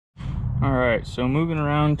All right, so moving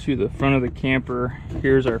around to the front of the camper,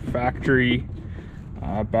 here's our factory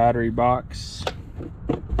battery box.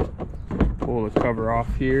 Pull the cover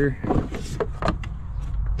off here.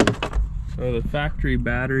 So the factory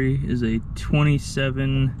battery is a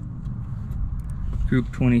 27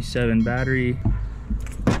 group 27 battery.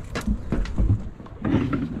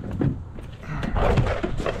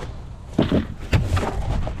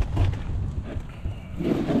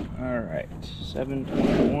 All right,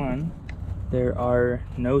 721. There are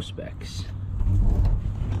no specs.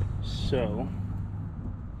 So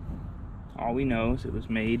all we know is it was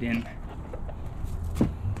made in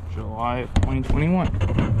July of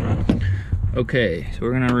 2021. Okay, so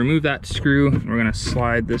we're gonna remove that screw. We're gonna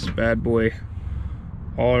slide this bad boy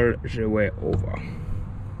all the way over.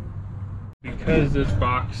 Because this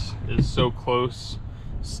box is so close,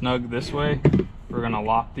 snug this way, we're gonna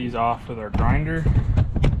lock these off with our grinder.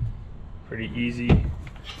 Pretty easy.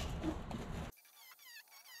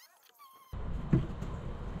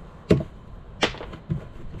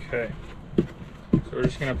 Okay, so we're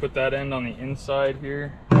just gonna put that end on the inside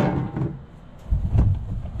here.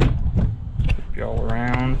 Flip all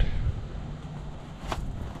around.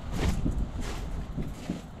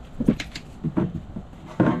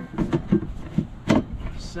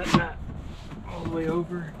 Set that all the way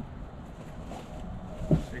over.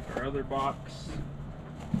 Take our other box.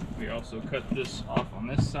 We also cut this off on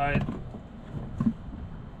this side.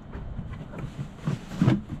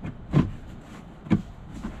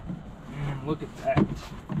 Look at that.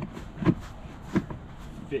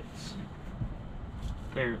 Fits.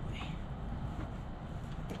 Barely.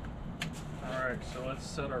 Alright, so let's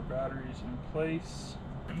set our batteries in place.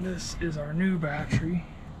 And this is our new battery.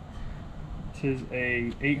 It is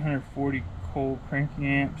a 840 cold cranking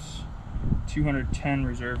amps, 210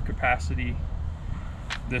 reserve capacity.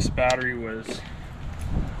 This battery was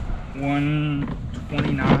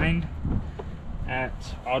 $129 at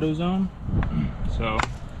AutoZone. So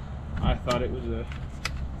I thought it was a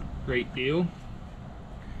great deal.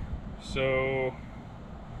 So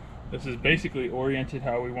this is basically oriented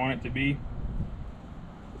how we want it to be.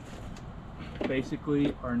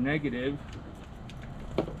 Basically our negative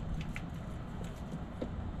is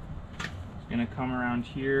going to come around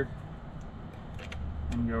here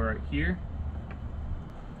and go right here.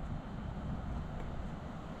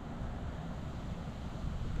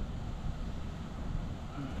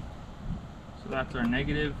 So that's our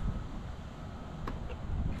negative.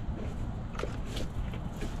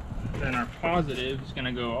 Then our positive is going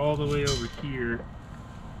to go all the way over here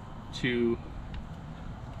to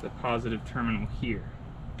the positive terminal here.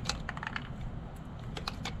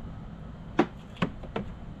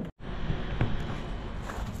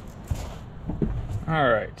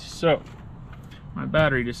 Alright, so my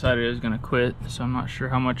battery decided it was going to quit, so I'm not sure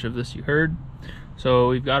how much of this you heard. So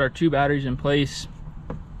we've got our two batteries in place.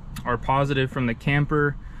 Our positive from the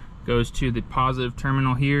camper goes to the positive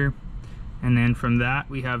terminal here. And then from that,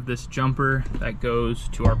 we have this jumper that goes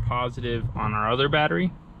to our positive on our other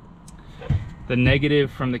battery. The negative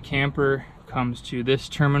from the camper comes to this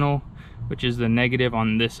terminal, which is the negative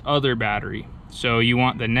on this other battery. So you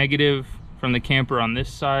want the negative from the camper on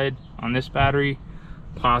this side, on this battery,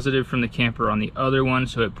 positive from the camper on the other one,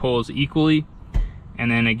 so it pulls equally. And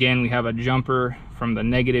then again, we have a jumper from the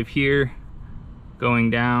negative here going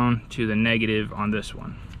down to the negative on this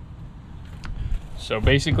one. So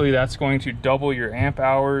basically that's going to double your amp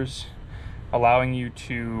hours, allowing you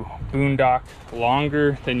to boondock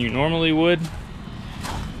longer than you normally would.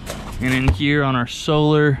 And in here on our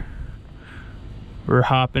solar, we're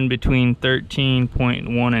hopping between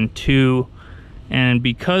 13.1 and 2. And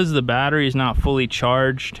because the battery is not fully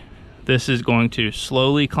charged, this is going to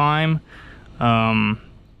slowly climb.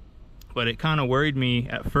 But it kind of worried me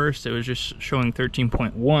at first. It was just showing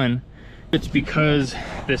 13.1. It's because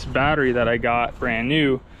this battery that I got brand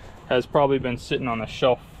new has probably been sitting on the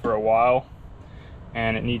shelf for a while,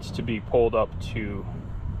 and it needs to be pulled up to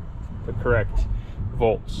the correct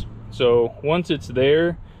volts. So once it's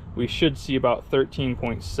there, we should see about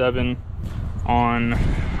 13.7 on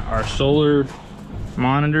our solar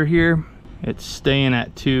monitor here. It's staying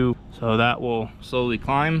at 2, so that will slowly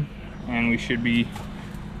climb and we should be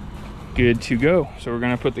good to go. So we're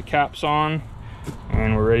gonna put the caps on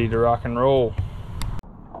and we're ready to rock and roll.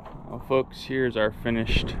 Well folks, here's our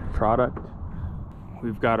finished product.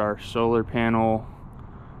 We've got our solar panel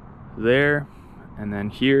there, and then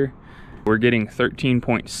here we're getting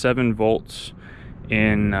 13.7 volts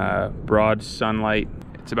in broad sunlight.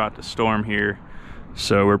 It's about to storm here,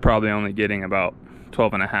 so we're probably only getting about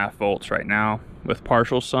 12.5 volts right now with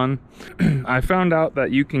partial sun. I found out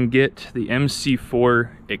that you can get the MC4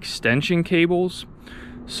 extension cables.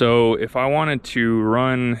 So if I wanted to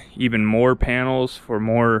run even more panels for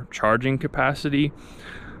more charging capacity,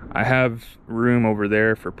 I have room over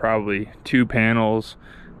there for probably 2 panels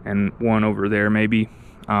and 1 over there maybe,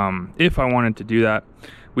 if I wanted to do that.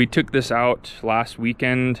 We took this out last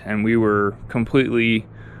weekend and we were completely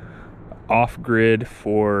off grid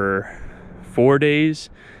for 4 days,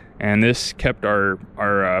 and this kept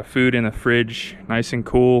our food in the fridge nice and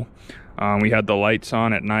cool. We had the lights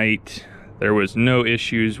on at night. There was no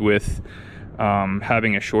issues with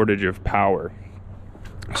having a shortage of power.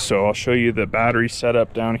 So I'll show you the battery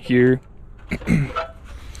setup down here.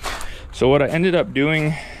 So what I ended up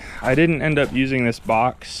doing, I didn't end up using this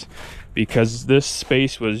box because this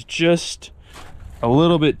space was just a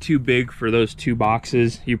little bit too big for those 2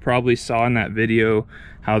 boxes. You probably saw in that video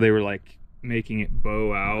how they were like making it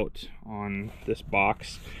bow out on this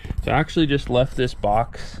box. So I actually just left this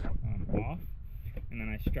box off, and then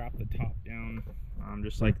I strapped the top down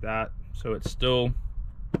just like that, so it still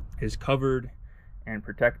is covered and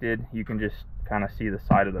protected. You can just kind of see the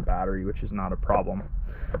side of the battery, which is not a problem.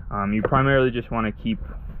 You primarily just want to keep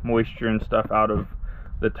moisture and stuff out of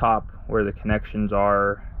the top where the connections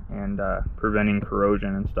are, and preventing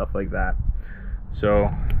corrosion and stuff like that. So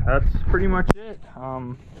that's pretty much it.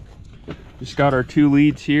 Just got our 2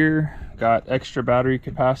 leads here, got extra battery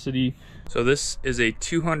capacity. So this is a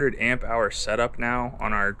 200 amp hour setup now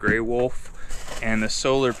on our Grey Wolf, and the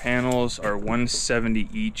solar panels are 170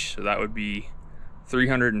 each, so that would be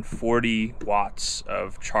 340 watts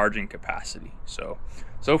of charging capacity. So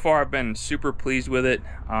far I've been super pleased with it.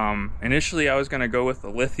 Initially I was going to go with the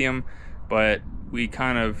lithium, but we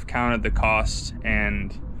kind of counted the cost,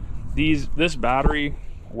 and this battery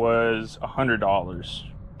was $100,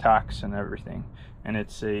 tax and everything, and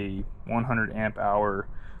it's a 100 amp hour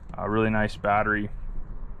really nice battery.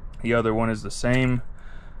 The other one is the same.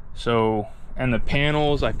 So, and the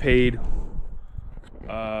panels I paid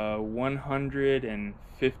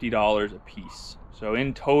 $150 a piece. So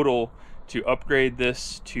in total, to upgrade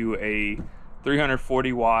this to a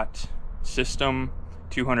 340 watt system,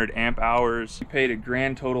 200 amp hours, we paid a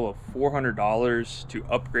grand total of $400 to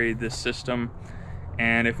upgrade this system.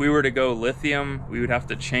 And if we were to go lithium, we would have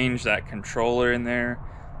to change that controller in there,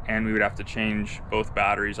 and we would have to change both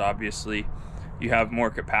batteries. Obviously you have more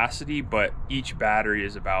capacity, but each battery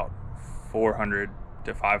is about $400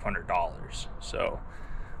 to $500. So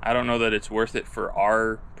I don't know that it's worth it for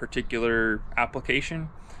our particular application.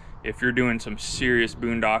 If you're doing some serious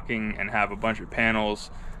boondocking and have a bunch of panels,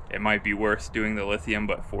 it might be worth doing the lithium,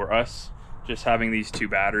 but for us, just having these 2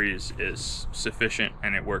 batteries is sufficient,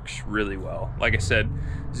 and it works really well. Like I said,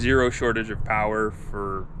 0 shortage of power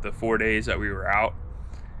for the 4 days that we were out,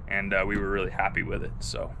 and we were really happy with it.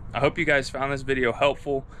 So I hope you guys found this video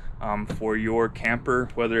helpful for your camper,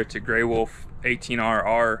 whether it's a Grey Wolf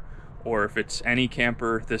 18RR or if it's any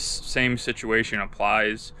camper. This same situation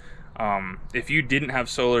applies. If you didn't have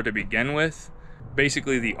solar to begin with,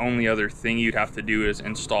 basically the only other thing you'd have to do is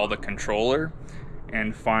install the controller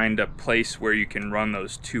and find a place where you can run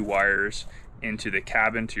those 2 wires into the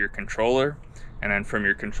cabin to your controller, and then from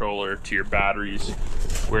your controller to your batteries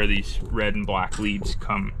where these red and black leads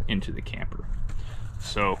come into the camper.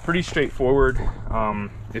 So pretty straightforward.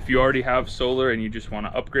 If you already have solar and you just want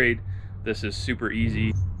to upgrade, this is super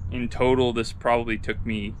easy. In total, this probably took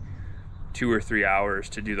me 2 or 3 hours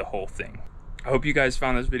to do the whole thing. I hope you guys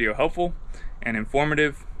found this video helpful and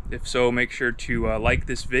informative. If so, make sure to like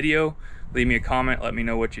this video, leave me a comment, let me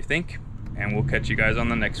know what you think, and we'll catch you guys on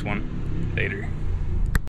the next one. Later.